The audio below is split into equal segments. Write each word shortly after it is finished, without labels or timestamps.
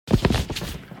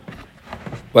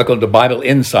Welcome to Bible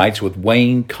Insights with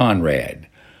Wayne Conrad.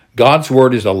 God's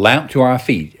Word is a lamp to our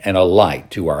feet and a light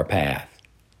to our path.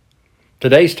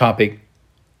 Today's topic,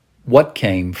 what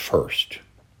came first?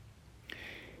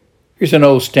 Here's an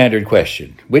old standard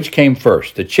question. Which came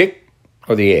first, the chick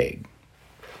or the egg?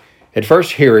 At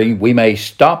first hearing, we may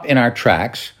stop in our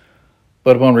tracks,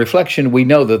 but upon reflection, we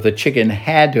know that the chicken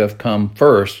had to have come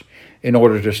first in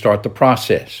order to start the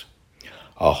process.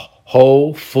 A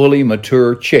whole, fully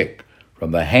mature chick from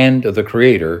the hand of the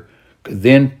Creator could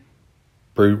then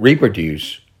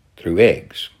reproduce through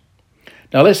eggs.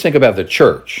 Now let's think about the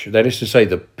church, that is to say,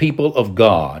 the people of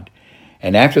God,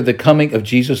 and after the coming of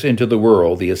Jesus into the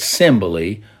world, the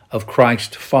assembly of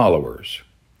Christ followers.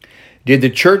 Did the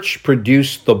church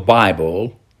produce the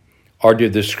Bible, or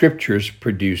did the Scriptures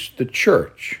produce the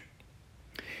church?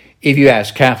 If you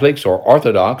ask Catholics or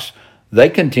Orthodox,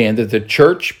 they contend that the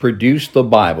church produced the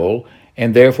Bible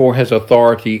and therefore has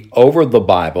authority over the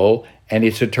Bible and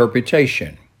its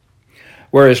interpretation,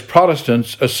 whereas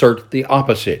Protestants assert the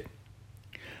opposite.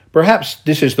 Perhaps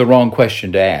this is the wrong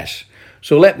question to ask,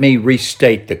 so let me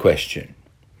restate the question.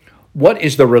 What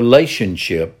is the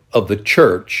relationship of the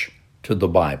church to the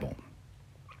Bible?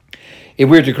 If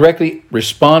we're to correctly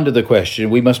respond to the question,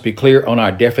 we must be clear on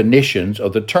our definitions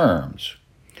of the terms.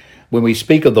 When we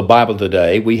speak of the Bible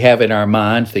today, we have in our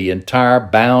minds the entire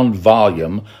bound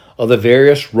volume of the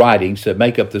various writings that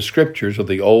make up the Scriptures of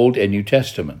the Old and New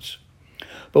Testaments.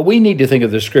 But we need to think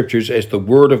of the Scriptures as the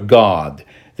Word of God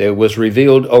that was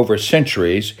revealed over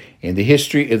centuries in the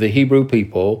history of the Hebrew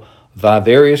people by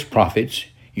various prophets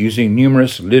using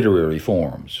numerous literary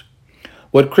forms.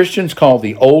 What Christians call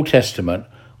the Old Testament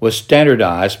was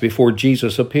standardized before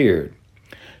Jesus appeared.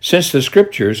 Since the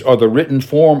Scriptures are the written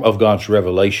form of God's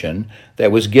revelation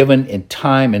that was given in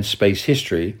time and space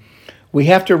history, we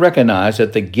have to recognize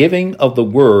that the giving of the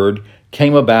Word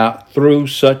came about through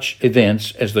such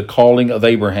events as the calling of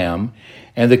Abraham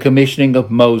and the commissioning of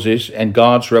Moses and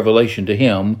God's revelation to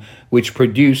him, which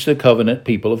produced the covenant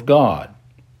people of God.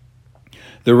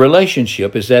 The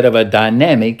relationship is that of a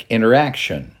dynamic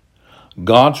interaction.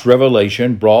 God's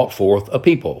revelation brought forth a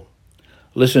people.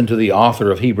 Listen to the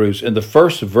author of Hebrews in the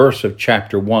first verse of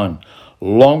chapter 1.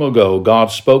 Long ago,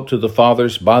 God spoke to the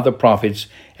fathers by the prophets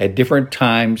at different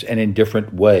times and in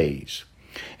different ways.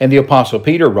 And the Apostle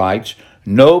Peter writes,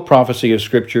 no prophecy of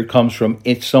Scripture comes from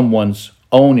someone's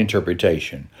own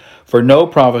interpretation. For no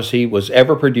prophecy was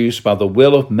ever produced by the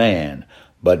will of man,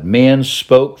 but men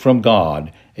spoke from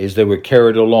God as they were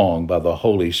carried along by the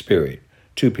Holy Spirit.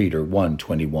 2 Peter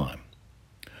 1:21.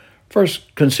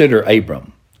 First, consider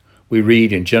Abram. We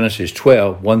read in Genesis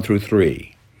 12, 1 through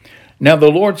 3. Now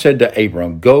the Lord said to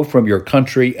Abram, go from your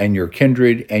country and your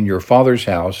kindred and your father's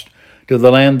house to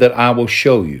the land that I will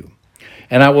show you.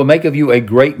 And I will make of you a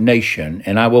great nation,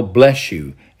 and I will bless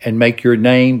you and make your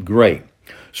name great,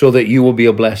 so that you will be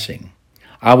a blessing.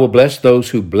 I will bless those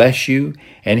who bless you,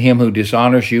 and him who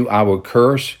dishonors you I will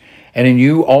curse, and in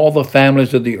you all the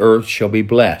families of the earth shall be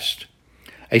blessed.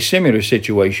 A similar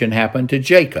situation happened to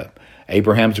Jacob,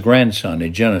 Abraham's grandson,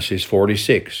 in Genesis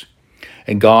 46.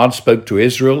 And God spoke to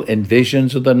Israel in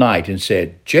visions of the night and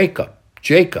said, Jacob,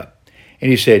 Jacob.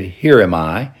 And he said, here am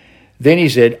I. Then he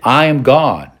said, I am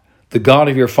God, the God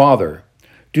of your father.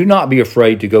 Do not be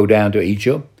afraid to go down to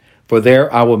Egypt, for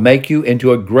there I will make you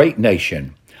into a great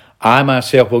nation. I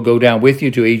myself will go down with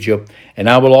you to Egypt, and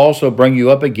I will also bring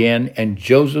you up again, and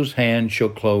Joseph's hand shall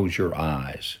close your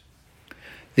eyes.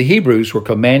 The Hebrews were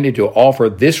commanded to offer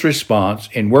this response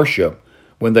in worship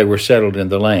when they were settled in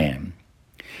the land.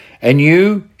 And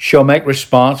you shall make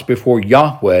response before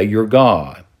Yahweh your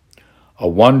God. A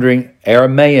wandering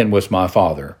Aramaean was my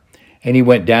father, and he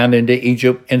went down into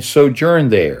Egypt and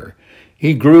sojourned there.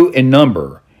 He grew in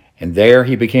number, and there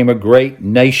he became a great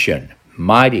nation,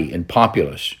 mighty and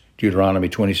populous. Deuteronomy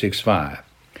 26:5.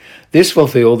 This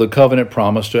fulfilled the covenant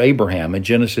promise to Abraham in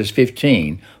Genesis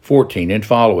 15, 14 and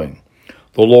following.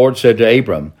 The Lord said to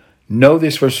Abram, know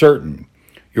this for certain,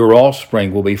 your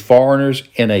offspring will be foreigners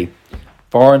in a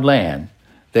foreign land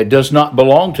that does not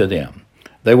belong to them.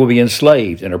 They will be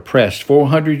enslaved and oppressed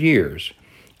 400 years.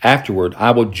 Afterward,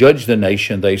 I will judge the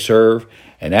nation they serve,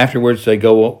 and afterwards they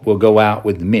will go out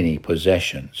with many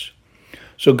possessions.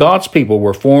 So God's people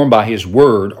were formed by his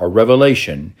word or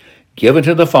revelation given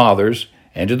to the fathers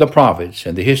and to the prophets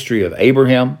in the history of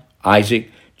Abraham, Isaac,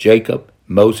 Jacob,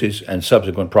 Moses, and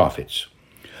subsequent prophets.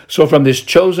 So from this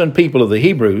chosen people of the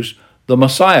Hebrews, the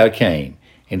Messiah came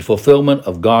in fulfillment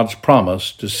of God's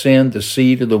promise to send the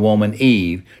seed of the woman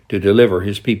Eve to deliver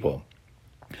his people.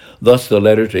 Thus the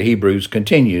letter to Hebrews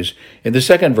continues in the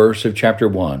second verse of chapter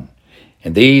 1.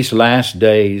 In these last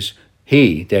days,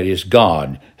 He, that is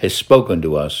God, has spoken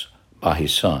to us by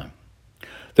his Son.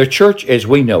 The church as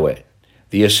we know it,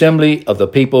 the assembly of the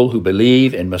people who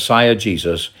believe in Messiah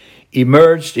Jesus,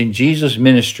 emerged in Jesus'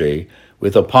 ministry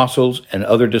with apostles and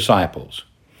other disciples.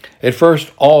 At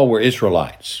first, all were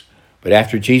Israelites, but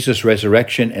after Jesus'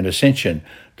 resurrection and ascension,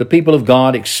 the people of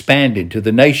God expanded to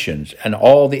the nations and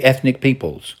all the ethnic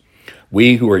peoples.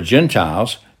 We who are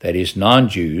Gentiles, that is,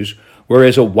 non-Jews, were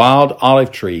as a wild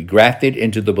olive tree grafted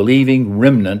into the believing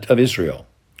remnant of Israel.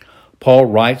 Paul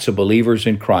writes of believers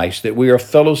in Christ that we are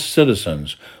fellow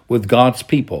citizens with God's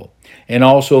people and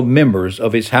also members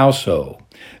of his household,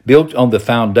 built on the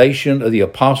foundation of the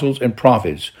apostles and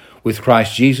prophets, with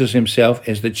Christ Jesus himself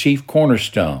as the chief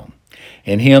cornerstone.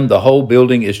 In him the whole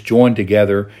building is joined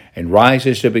together and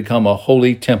rises to become a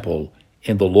holy temple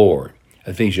in the Lord.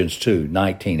 Ephesians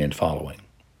 2:19 and following.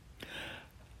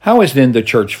 How is then the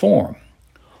church formed?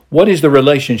 What is the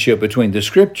relationship between the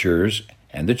Scriptures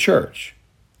and the church?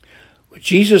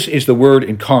 Jesus is the Word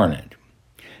incarnate,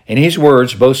 and his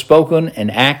words, both spoken and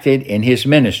acted in his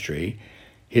ministry,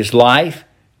 his life,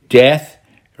 death,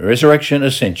 resurrection,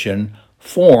 ascension,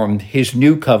 formed his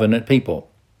new covenant people.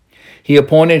 He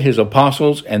appointed his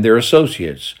apostles and their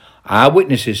associates,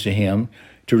 eyewitnesses to him,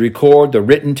 to record the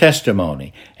written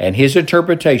testimony and his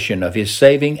interpretation of his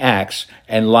saving acts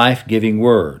and life-giving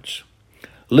words.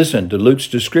 Listen to Luke's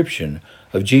description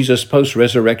of Jesus'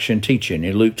 post-resurrection teaching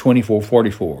in Luke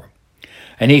 24:44.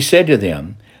 And he said to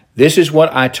them, "This is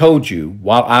what I told you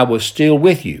while I was still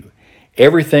with you.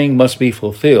 Everything must be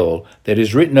fulfilled that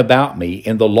is written about me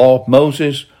in the law of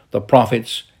Moses, the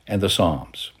prophets, and the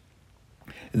Psalms."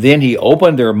 Then he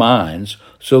opened their minds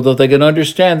so that they could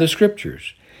understand the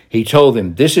Scriptures. He told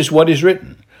them, "This is what is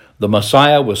written. The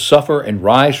Messiah will suffer and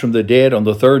rise from the dead on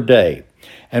the third day,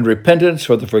 and repentance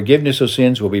for the forgiveness of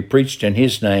sins will be preached in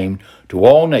his name to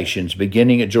all nations,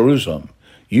 beginning at Jerusalem.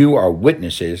 You are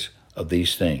witnesses of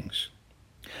these things."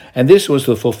 And this was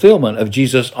the fulfillment of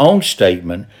Jesus' own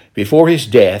statement before his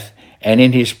death and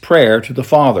in his prayer to the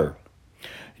Father.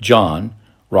 John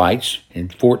writes in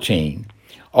 14,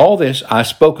 "All this I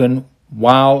spoken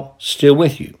while still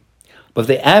with you. But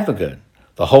the Advocate,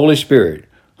 the Holy Spirit,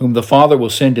 whom the Father will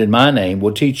send in my name,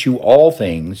 will teach you all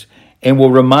things and will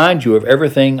remind you of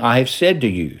everything I have said to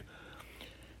you.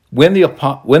 When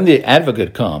the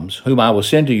Advocate comes, whom I will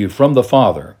send to you from the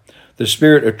Father, the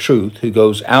Spirit of truth who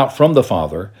goes out from the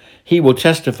Father, he will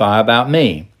testify about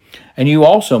me. And you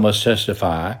also must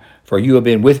testify, for you have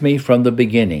been with me from the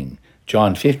beginning."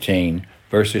 John 15,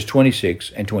 verses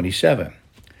 26 and 27.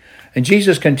 And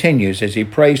Jesus continues as he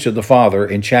prays to the Father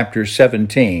in chapter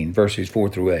 17, verses 4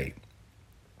 through 8.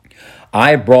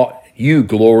 "I brought you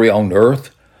glory on earth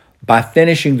by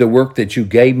finishing the work that you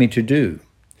gave me to do.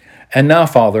 And now,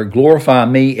 Father, glorify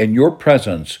me in your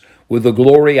presence with the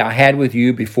glory I had with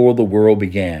you before the world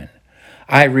began.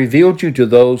 I revealed you to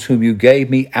those whom you gave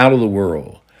me out of the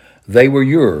world. They were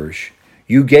yours.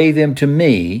 You gave them to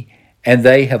me, and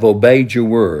they have obeyed your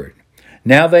word.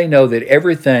 Now they know that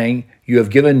everything you have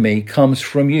given me comes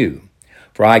from you.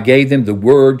 For I gave them the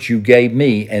words you gave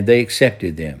me, and they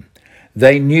accepted them.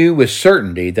 They knew with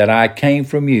certainty that I came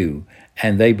from you,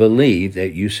 and they believed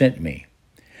that you sent me."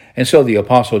 And so the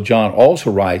Apostle John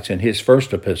also writes in his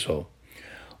first epistle,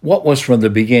 "What was from the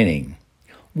beginning,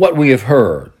 what we have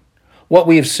heard, what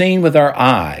we have seen with our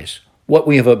eyes, what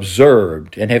we have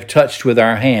observed and have touched with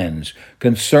our hands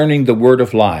concerning the word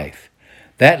of life.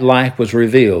 That life was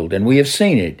revealed, and we have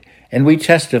seen it, and we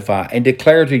testify and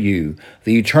declare to you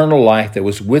the eternal life that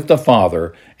was with the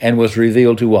Father and was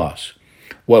revealed to us.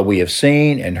 What we have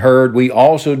seen and heard we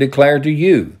also declare to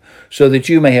you, so that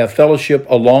you may have fellowship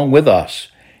along with us.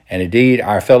 And indeed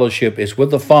our fellowship is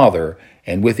with the Father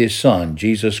and with his Son,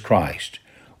 Jesus Christ.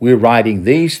 We're writing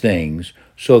these things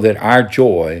so that our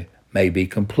joy may be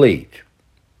complete."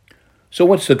 So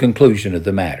what's the conclusion of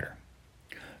the matter?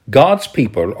 God's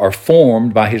people are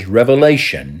formed by his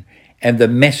revelation and the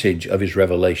message of his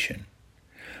revelation.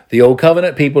 The Old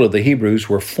Covenant people of the Hebrews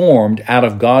were formed out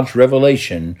of God's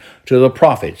revelation to the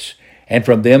prophets, and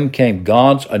from them came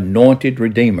God's anointed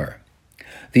Redeemer.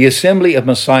 The assembly of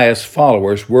Messiah's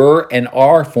followers were and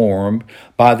are formed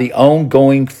by the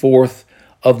ongoing forth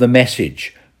of the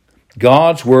message.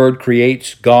 God's word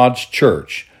creates God's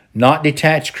church, not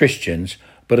detached Christians,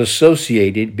 but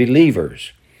associated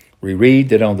believers. We read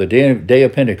that on the day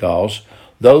of Pentecost,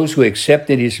 those who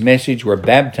accepted his message were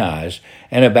baptized,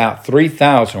 and about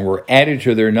 3,000 were added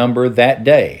to their number that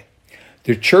day.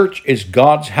 The church is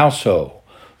God's household,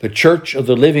 the church of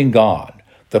the living God,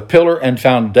 the pillar and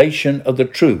foundation of the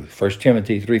truth, 1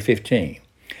 Timothy 3:15.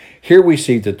 Here we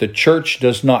see that the church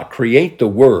does not create the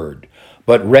word,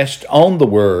 but rest on the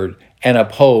word and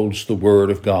upholds the word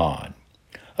of God.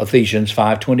 Ephesians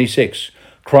 5:26,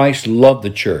 Christ loved the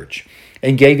church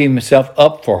and gave himself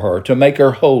up for her to make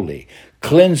her holy,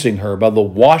 cleansing her by the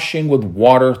washing with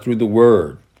water through the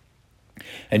word.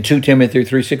 And 2 Timothy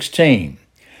 3:16,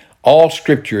 all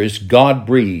scripture is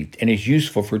God-breathed and is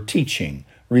useful for teaching,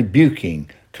 rebuking,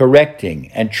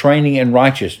 correcting, and training in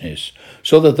righteousness,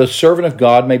 so that the servant of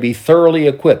God may be thoroughly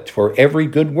equipped for every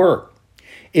good work.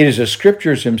 It is the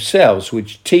scriptures themselves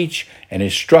which teach and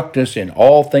instruct us in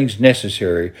all things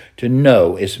necessary to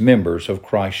know as members of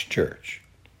Christ's church.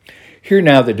 Hear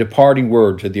now the departing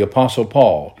words of the Apostle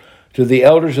Paul to the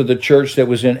elders of the church that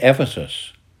was in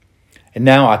Ephesus. And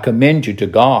now I commend you to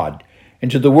God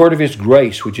and to the word of his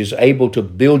grace, which is able to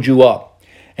build you up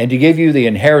and to give you the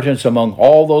inheritance among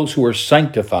all those who are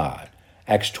sanctified.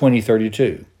 Acts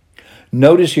 20:32.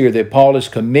 Notice here that Paul is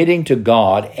committing to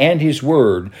God and his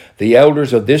word the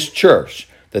elders of this church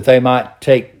that they might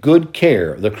take good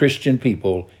care of the Christian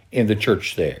people in the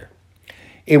church there.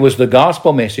 It was the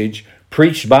gospel message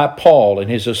preached by Paul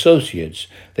and his associates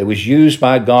that was used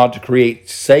by God to create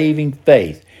saving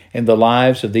faith in the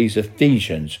lives of these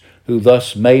Ephesians, who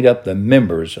thus made up the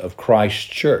members of Christ's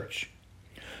church.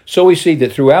 So we see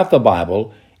that throughout the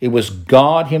Bible, it was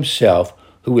God himself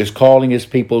who is calling his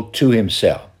people to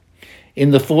himself.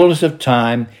 In the fullness of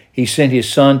time, he sent his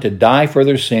Son to die for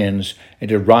their sins and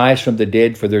to rise from the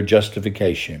dead for their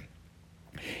justification.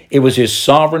 It was his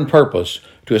sovereign purpose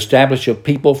to establish a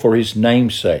people for his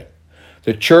name's sake.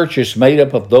 The church is made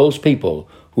up of those people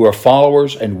who are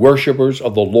followers and worshipers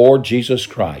of the Lord Jesus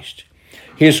Christ.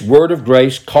 His word of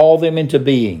grace called them into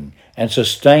being and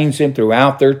sustains them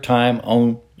throughout their time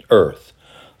on earth.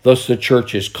 Thus the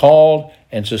church is called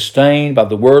and sustained by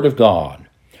the word of God.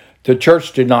 The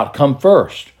church did not come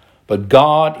first, but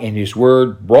God in his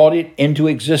word brought it into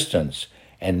existence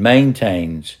and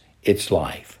maintains its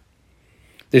life.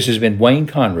 This has been Wayne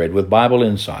Conrad with Bible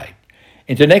Insight.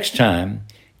 Until next time,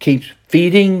 keep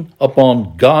feeding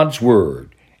upon God's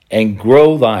word and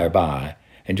grow thereby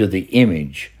into the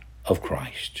image of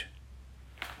Christ.